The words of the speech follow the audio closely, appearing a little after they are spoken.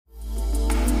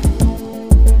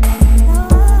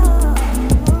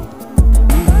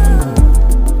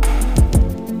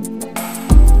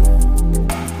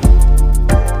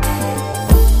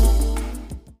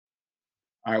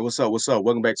What's up? What's up?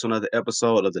 Welcome back to another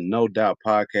episode of the No Doubt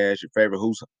Podcast, your favorite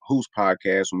Who's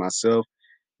podcast with myself,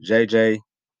 JJ,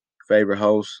 favorite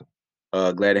host.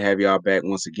 Glad to have y'all back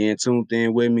once again, tuned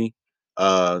in with me.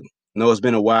 Know it's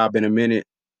been a while, been a minute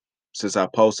since I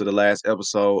posted the last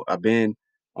episode. I've been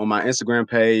on my Instagram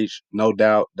page, No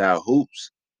Doubt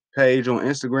Hoops page on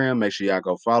Instagram. Make sure y'all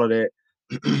go follow that.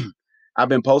 I've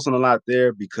been posting a lot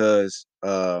there because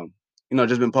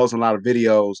just been posting a lot of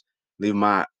videos, leave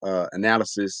my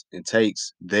analysis and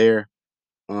takes there.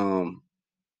 Um,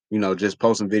 just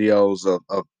posting videos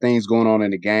of things going on in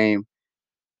the game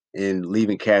and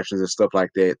leaving captions and stuff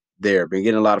like that there. Been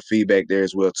getting a lot of feedback there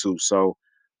as well too. So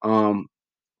um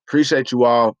appreciate you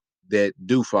all that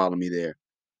do follow me there.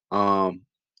 Um,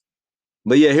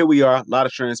 but yeah, here we are. A lot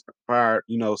of transpired,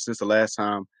 since the last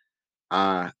time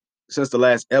since the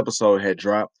last episode had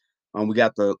dropped. We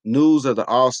got the news of the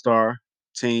All-Star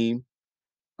team,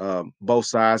 both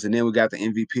sides, and then we got the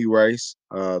MVP race.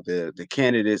 The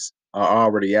candidates are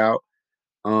already out.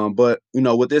 But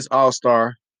with this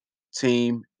All-Star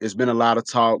team, it's been a lot of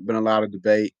talk, been a lot of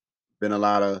debate, been a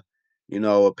lot of,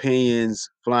 opinions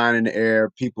flying in the air,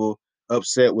 people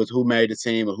upset with who made the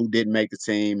team or who didn't make the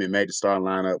team and made the starting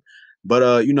lineup. But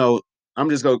I'm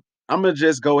just go I'm gonna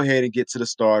just go ahead and get to the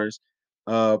starters.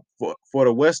 For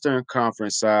the Western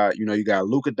Conference side, you got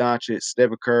Luka Doncic,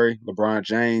 Stephen Curry, LeBron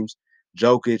James,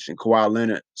 Jokic, and Kawhi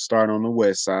Leonard starting on the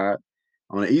West side.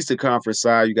 On the Eastern Conference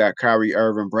side, you got Kyrie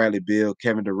Irving, Bradley Beal,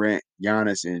 Kevin Durant,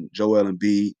 Giannis, and Joel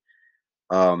Embiid.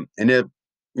 And then,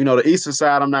 the Eastern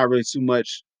side, I'm not really too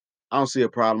much. I don't see a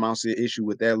problem. I don't see an issue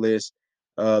with that list.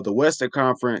 The Western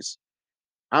Conference,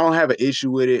 I don't have an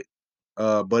issue with it.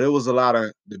 But it was a lot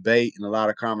of debate and a lot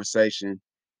of conversation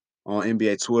on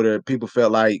NBA Twitter. People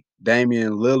felt like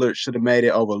Damian Lillard should have made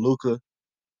it over Luka.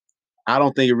 I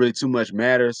don't think it really too much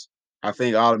matters. I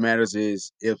think all that matters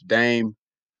is if Dame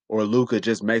or Luka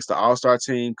just makes the All-Star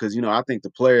team. Because I think the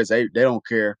players they don't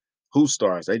care who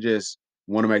stars. They just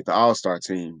want to make the All-Star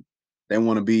team. They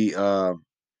want to be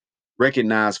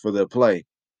recognized for their play.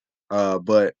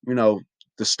 But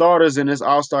the starters in this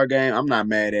All-Star game, I'm not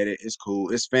mad at it. It's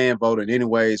cool. It's fan voted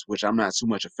anyways, which I'm not too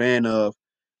much a fan of.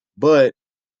 But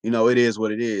it is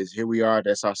what it is. Here we are.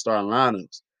 That's our starting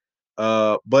lineups.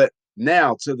 But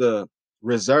now to the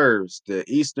reserves, the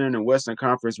Eastern and Western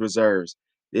Conference reserves.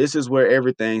 This is where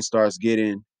everything starts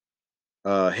getting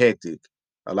hectic.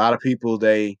 A lot of people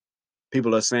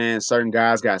are saying certain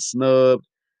guys got snubbed.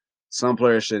 Some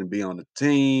players shouldn't be on the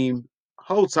team.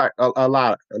 Whole type a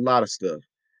lot of stuff.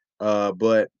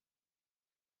 But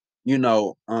you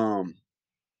know, um,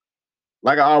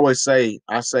 like I always say,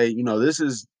 this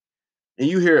is, and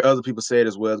you hear other people say it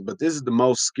as well, but this is the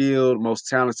most skilled, most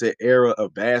talented era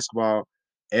of basketball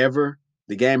ever.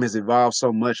 The game has evolved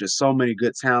so much. There's so many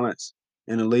good talents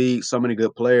in the league, so many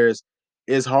good players.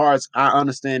 It's hard. I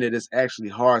understand that it's actually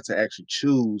hard to actually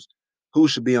choose who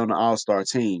should be on the All Star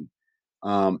team.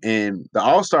 And the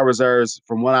All Star reserves,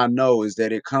 from what I know, is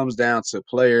that it comes down to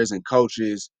players and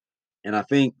coaches, and I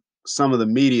think some of the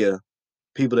media,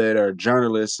 people that are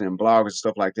journalists and bloggers and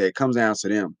stuff like that, it comes down to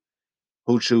them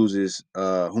who chooses,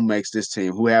 who makes this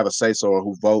team, who have a say so or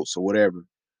who votes or whatever.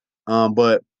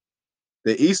 But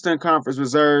the Eastern Conference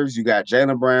reserves, you got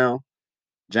Jaylen Brown,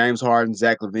 James Harden,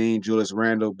 Zach LaVine, Julius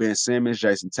Randle, Ben Simmons,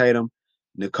 Jason Tatum,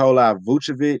 Nikola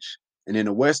Vucevic. And in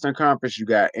the Western Conference, you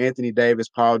got Anthony Davis,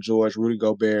 Paul George, Rudy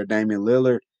Gobert, Damian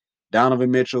Lillard, Donovan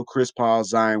Mitchell, Chris Paul,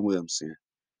 Zion Williamson.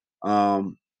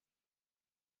 Um,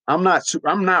 I'm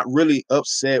not really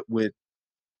upset with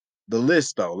the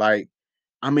list though. Like,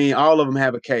 I mean, all of them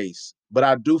have a case, but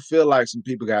I do feel like some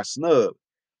people got snubbed.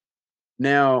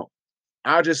 Now,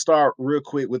 I'll just start real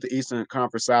quick with the Eastern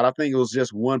Conference side. I think it was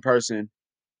just one person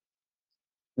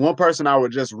I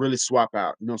would just really swap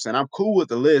out. You know what I'm saying? I'm cool with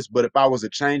the list, but if I was to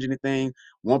change anything,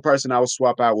 one person I would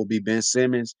swap out would be Ben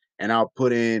Simmons, and I'll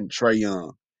put in Trae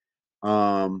Young.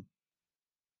 Um,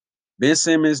 Ben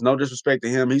Simmons, no disrespect to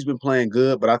him, he's been playing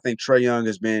good, but I think Trae Young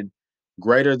has been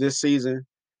greater this season.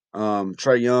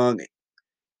 Trae Young,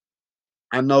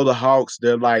 I know the Hawks,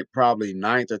 they're like probably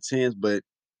ninth or tenth, but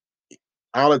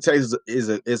all it takes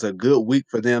is a good week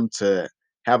for them to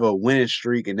have a winning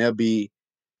streak, and they'll be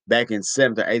back in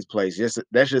seventh or eighth place.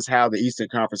 That's just how the Eastern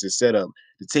Conference is set up.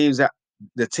 The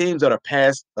teams that are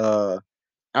past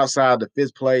outside the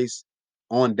fifth place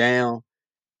on down,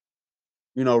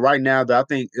 right now I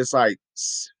think it's like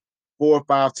four or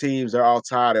five teams. They're all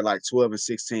tied at like 12 and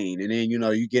 16, and then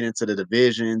you get into the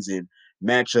divisions and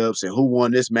matchups and who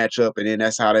won this matchup, and then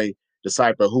that's how they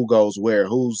decipher who goes where,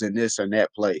 who's in this and that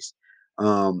place.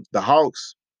 The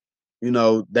Hawks,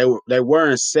 they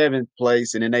were in seventh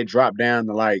place, and then they dropped down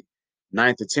to like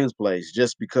ninth or 10th place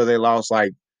just because they lost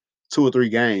like 2 or 3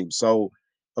 games. So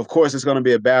of course it's going to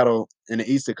be a battle in the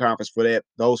Eastern Conference for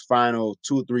those final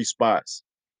 2 or 3 spots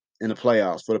in the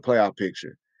playoffs for the playoff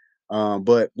picture.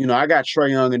 But I got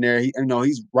Trae Young in there.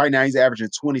 He's right now he's averaging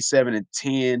 27 and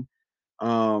 10.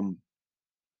 Um,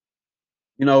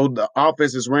 the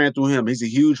offense is ran through him. He's a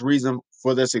huge reason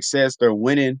for their success. They're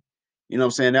winning. You know what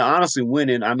I'm saying? They're honestly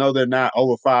winning. I know they're not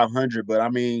over 500, but I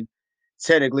mean,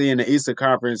 technically in the Eastern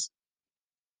Conference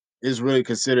is really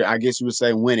considered, I guess you would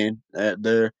say, winning.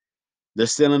 They're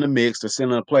still in the mix. They're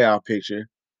still in the playoff picture.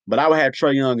 But I would have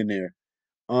Trae Young in there.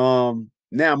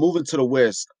 Now moving to the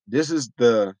West, this is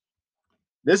a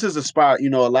spot. A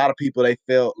lot of people they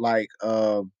felt like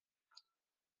 2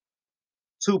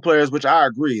 players, which I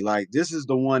agree. Like this is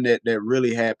the one that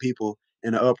really had people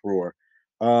in an uproar.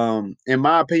 In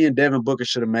my opinion, Devin Booker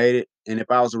should have made it. And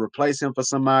if I was to replace him for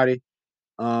somebody,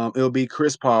 it would be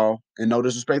Chris Paul. And no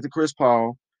disrespect to Chris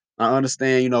Paul, I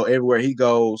understand. Everywhere he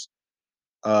goes,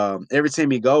 every team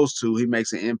he goes to, he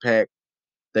makes an impact.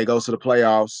 They go to the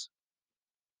playoffs.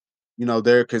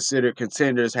 They're considered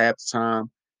contenders half the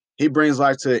time. He brings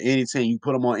life to any team. You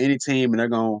put him on any team,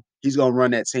 and he's gonna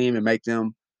run that team and make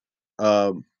them.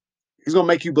 Um, he's gonna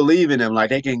make you believe in them.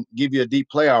 Like they can give you a deep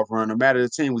playoff run, no matter the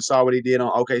team. We saw what he did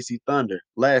on OKC Thunder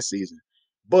last season.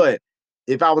 But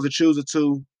if I was to choose the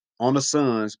two on the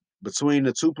Suns, between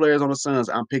the 2 players on the Suns,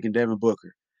 I'm picking Devin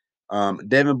Booker.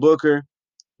 Devin Booker,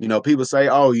 people say,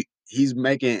 oh, he's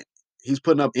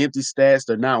putting up empty stats.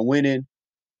 They're not winning.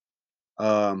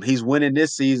 He's winning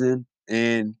this season,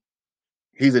 and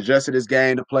he's adjusted his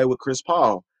game to play with Chris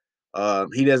Paul.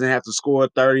 He doesn't have to score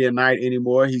 30 a night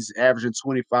anymore. He's averaging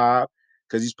 25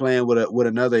 because he's playing with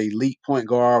another elite point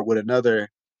guard, with another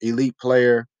elite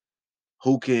player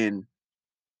who can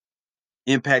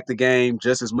impact the game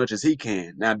just as much as he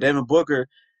can. Now, Devin Booker,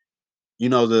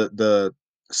 the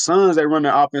Suns, they run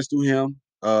their offense through him.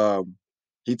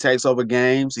 He takes over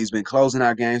games. He's been closing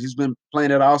out games. He's been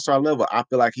playing at all-star level. I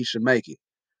feel like he should make it.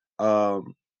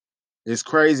 Um, it's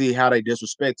crazy how they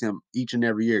disrespect him each and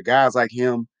every year. Guys like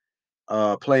him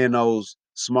playing those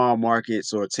small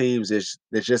markets or teams that's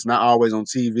just not always on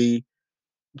TV.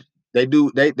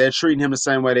 They're treating him the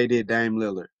same way they did Dame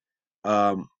Lillard.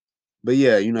 Um, but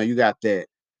yeah, you got that.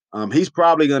 He's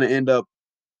probably going to end up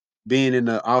being in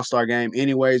the All Star game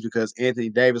anyways because Anthony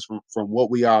Davis, from what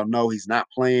we all know, he's not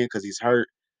playing because he's hurt.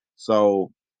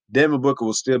 So Devin Booker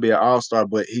will still be an All Star,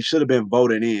 but he should have been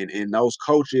voted in. And those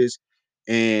coaches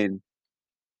and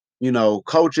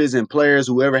coaches and players,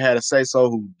 whoever had a say so,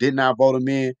 who did not vote him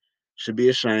in, should be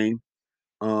ashamed.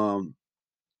 Um,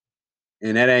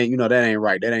 and that ain't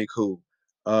right. That ain't cool.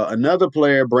 Another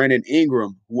player, Brandon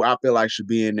Ingram, who I feel like should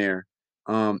be in there.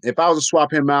 If I was to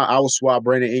swap him out, I would swap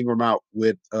Brandon Ingram out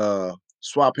with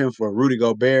swap him for Rudy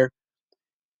Gobert.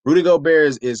 Rudy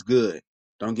Gobert is good.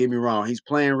 Don't get me wrong. He's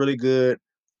playing really good.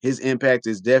 His impact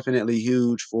is definitely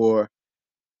huge for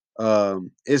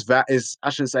it's I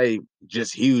shouldn't say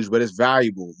just huge, but it's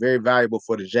valuable, very valuable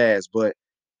for the Jazz. But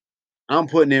I'm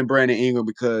putting in Brandon Ingram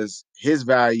because his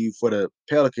value for the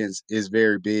Pelicans is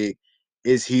very big.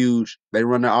 It's huge. They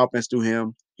run the offense through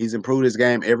him. He's improved his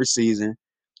game every season.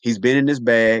 He's been in his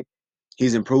bag.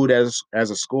 He's improved as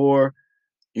a scorer.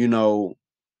 You know,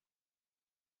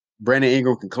 Brandon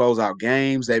Ingram can close out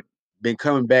games. They've been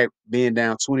coming back, being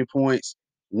down 20 points,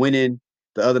 winning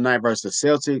the other night versus the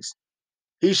Celtics.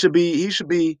 He should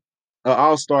be an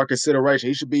all-star consideration.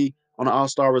 He should be on the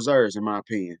all-star reserves, in my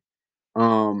opinion.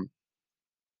 Um,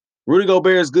 Rudy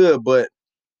Gobert is good, but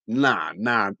nah.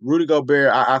 Rudy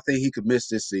Gobert, I think he could miss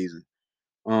this season.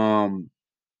 Um,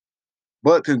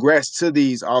 but congrats to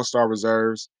these All Star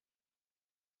reserves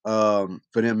for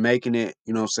them making it.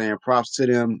 You know what I'm saying? Props to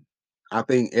them. I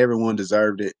think everyone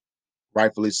deserved it,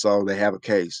 rightfully so. They have a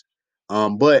case.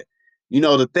 But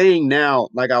the thing now,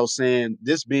 like I was saying,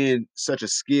 this being such a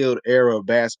skilled era of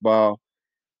basketball,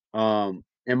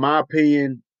 in my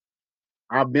opinion,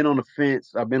 I've been on the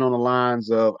fence. I've been on the lines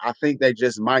of I think they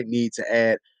just might need to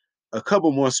add a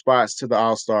couple more spots to the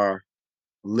All Star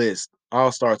list,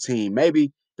 All Star team.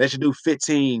 Maybe they should do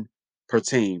 15 per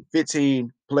team,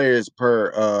 15 players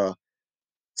per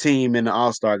team in the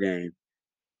All Star game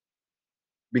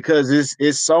because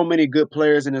it's so many good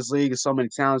players in this league, and so many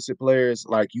talented players.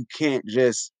 Like you're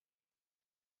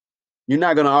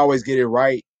not gonna always get it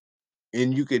right,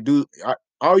 and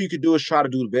all you could do is try to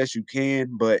do the best you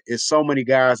can. But it's so many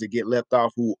guys that get left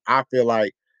off who I feel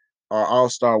like are All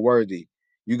Star worthy.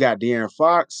 You got De'Aaron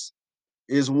Fox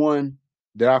is one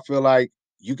that I feel like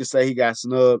you could say he got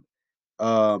snubbed.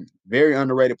 Very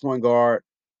underrated point guard.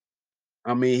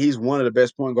 I mean, he's one of the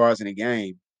best point guards in the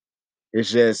game.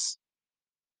 It's just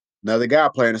Another guy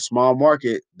playing a small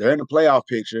market. They're in the playoff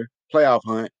picture, playoff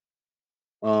hunt.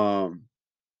 Um,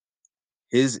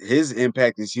 his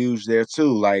impact is huge there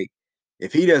too. Like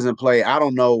if he doesn't play, I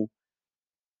don't know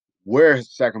where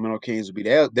Sacramento Kings would be.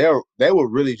 They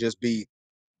would really just be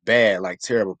bad, like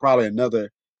terrible. Probably another,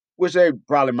 which they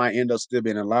probably might end up still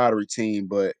being a lottery team,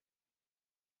 but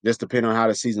just depending on how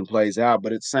the season plays out.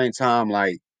 But at the same time,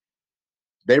 like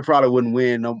they probably wouldn't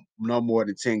win no more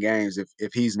than 10 games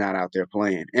if he's not out there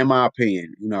playing. In my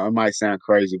opinion, it might sound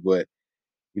crazy, but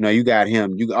you got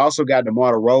him. You also got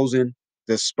DeMar DeRozan.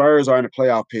 The Spurs are in the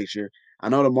playoff picture. I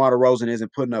know DeMar DeRozan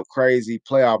isn't putting up crazy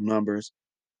playoff numbers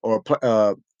or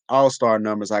all-star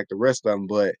numbers like the rest of them,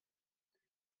 but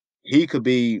he could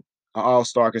be an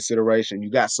all-star consideration.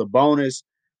 You got Sabonis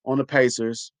on the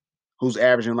Pacers, who's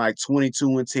averaging like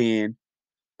 22 and 10.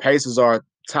 Pacers are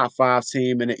top 5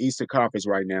 team in the Eastern Conference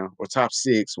right now, or top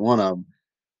 6, one of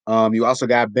them. You also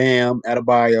got Bam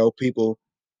Adebayo.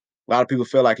 A lot of people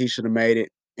feel like he should have made it,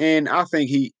 and I think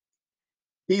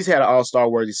he's had an All-Star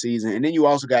worthy season. And then you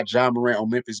also got John Morant on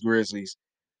Memphis Grizzlies,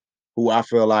 who I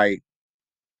feel like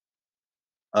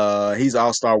he's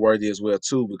All-Star worthy as well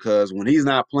too, because when he's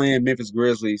not playing Memphis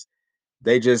Grizzlies,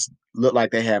 they just look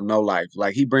like they have no life.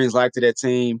 Like he brings life to that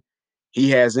team. He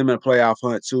has them in a playoff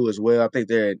hunt too as well. I think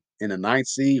they're in the ninth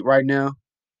seed right now.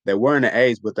 They were in the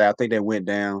eighth, but I think they went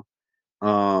down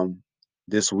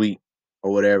this week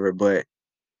or whatever. But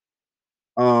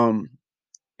um,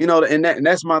 and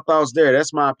that's my thoughts there.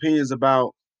 That's my opinions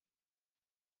about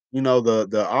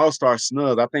the All-Star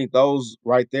snub. I think those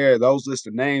right there, those list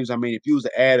of names. I mean, if you was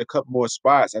to add a couple more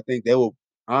spots, I think they will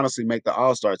honestly make the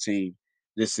All-Star team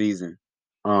this season.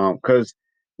 Because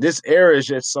this era is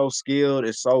just so skilled,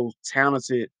 it's so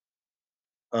talented.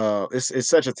 It's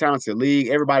such a talented league.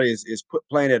 Everybody is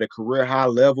playing at a career high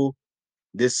level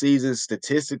this season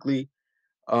statistically.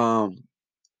 Um,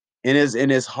 and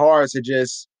it's hard to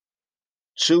just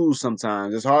choose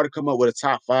sometimes. It's hard to come up with a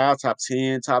top 5, top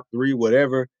 10, top 3,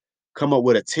 whatever. Come up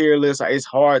with a tier list. Like, it's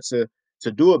hard to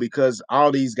do it because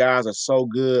all these guys are so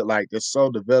good. Like they're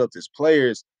so developed as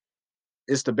players.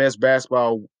 It's the best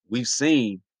basketball we've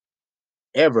seen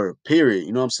ever. Period.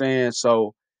 You know what I'm saying?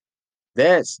 So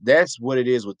that's what it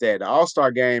is with that. The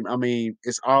All-Star game, I mean,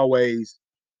 it's always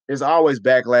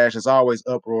backlash, it's always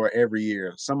uproar every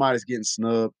year. Somebody's getting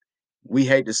snubbed. We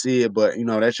hate to see it, but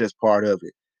that's just part of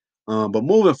it. But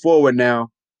moving forward now,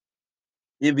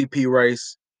 MVP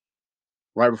race,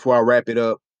 right before I wrap it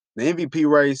up. The MVP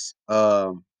race,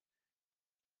 right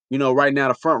now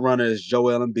the front runner is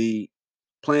Joel Embiid,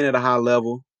 playing at a high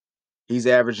level. He's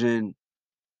averaging,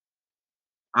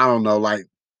 I don't know, like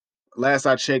last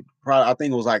I checked, probably I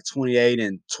think it was like 28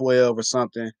 and 12 or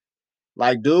something.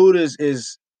 Like, dude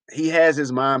is he has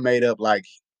his mind made up. Like,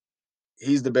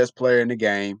 he's the best player in the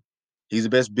game. He's the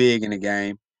best big in the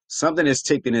game. Something is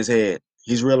ticked in his head.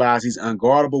 He's realized he's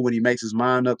unguardable when he makes his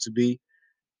mind up to be.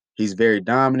 He's very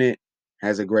dominant.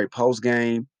 Has a great post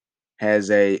game. Has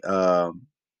a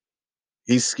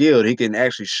he's skilled. He can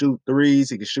actually shoot threes.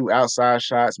 He can shoot outside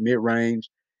shots, mid range,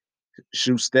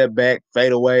 shoot step back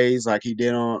fadeaways like he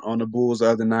did on the Bulls the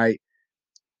other night.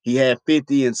 He had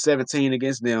 50 and 17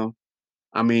 against them.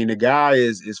 I mean, the guy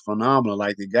is phenomenal.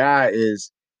 Like the guy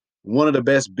is one of the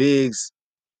best bigs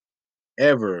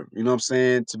ever. You know what I'm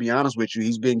saying? To be honest with you,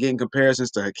 he's been getting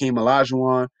comparisons to Hakeem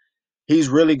Olajuwon. He's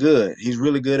really good. He's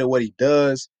really good at what he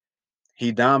does.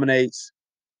 He dominates,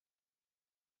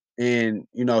 and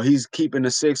he's keeping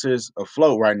the Sixers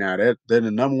afloat right now. They're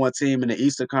the number one team in the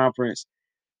Eastern Conference.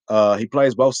 He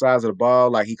plays both sides of the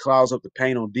ball. Like he clogs up the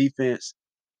paint on defense,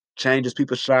 changes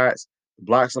people's shots,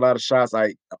 blocks a lot of shots.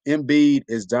 Like Embiid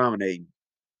is dominating,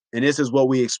 and this is what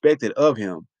we expected of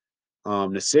him.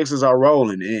 The Sixers are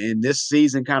rolling, and this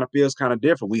season kind of feels kind of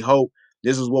different. We hope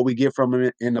this is what we get from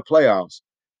him in the playoffs.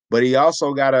 But he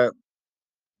also got to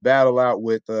battle out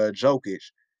with Jokic,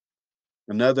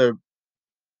 another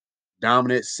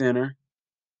dominant center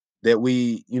that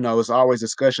it's always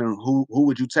discussion who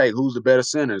would you take? Who's the better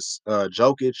centers,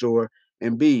 Jokic or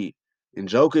Embiid? And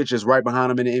Jokic is right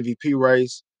behind him in the MVP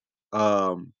race,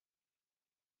 um,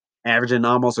 averaging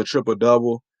almost a triple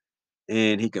double.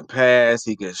 And he can pass,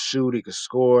 he can shoot, he can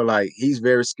score. Like he's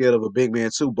very skilled of a big man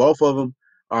too. Both of them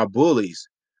are bullies.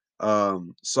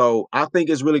 So I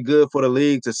think it's really good for the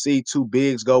league to see two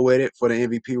bigs go at it for the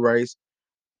MVP race.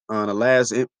 I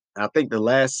think the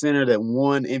last center that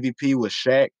won MVP was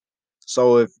Shaq.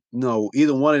 So if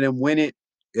either one of them win it,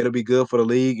 it'll be good for the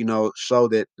league. Show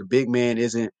that the big man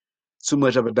isn't too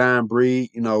much of a dying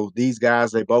breed. These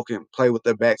guys, they both can play with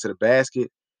their back to the basket,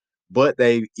 but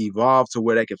they evolved to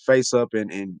where they can face up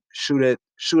and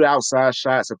shoot outside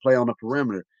shots and play on the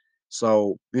perimeter.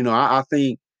 So, I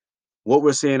think what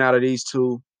we're seeing out of these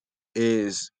two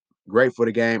is great for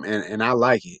the game, and I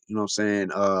like it. You know what I'm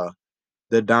saying?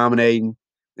 They're dominating.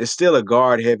 It's still a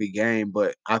guard heavy game,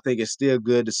 but I think it's still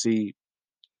good to see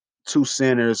two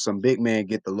centers, some big men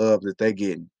get the love that they're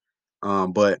getting.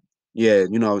 But yeah,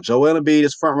 Joel Embiid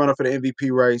is front runner for the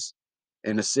MVP race,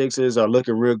 and the Sixers are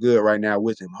looking real good right now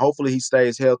with him. Hopefully he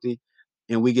stays healthy,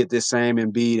 and we get this same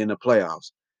Embiid in the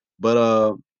playoffs.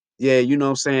 But yeah, you know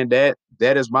what I'm saying, that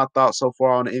is my thoughts so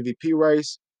far on the MVP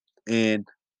race and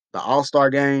the All-Star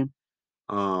game.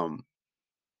 Um,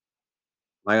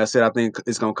 like I said, I think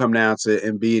it's gonna come down to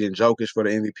Embiid and Jokic for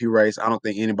the MVP race. I don't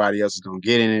think anybody else is gonna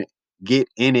get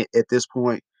in it at this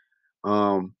point.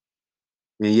 Um,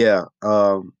 and yeah,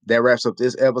 that wraps up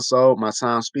this episode. My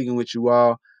time speaking with you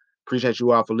all. Appreciate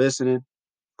you all for listening.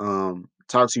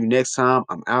 Talk to you next time.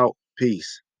 I'm out.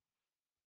 Peace.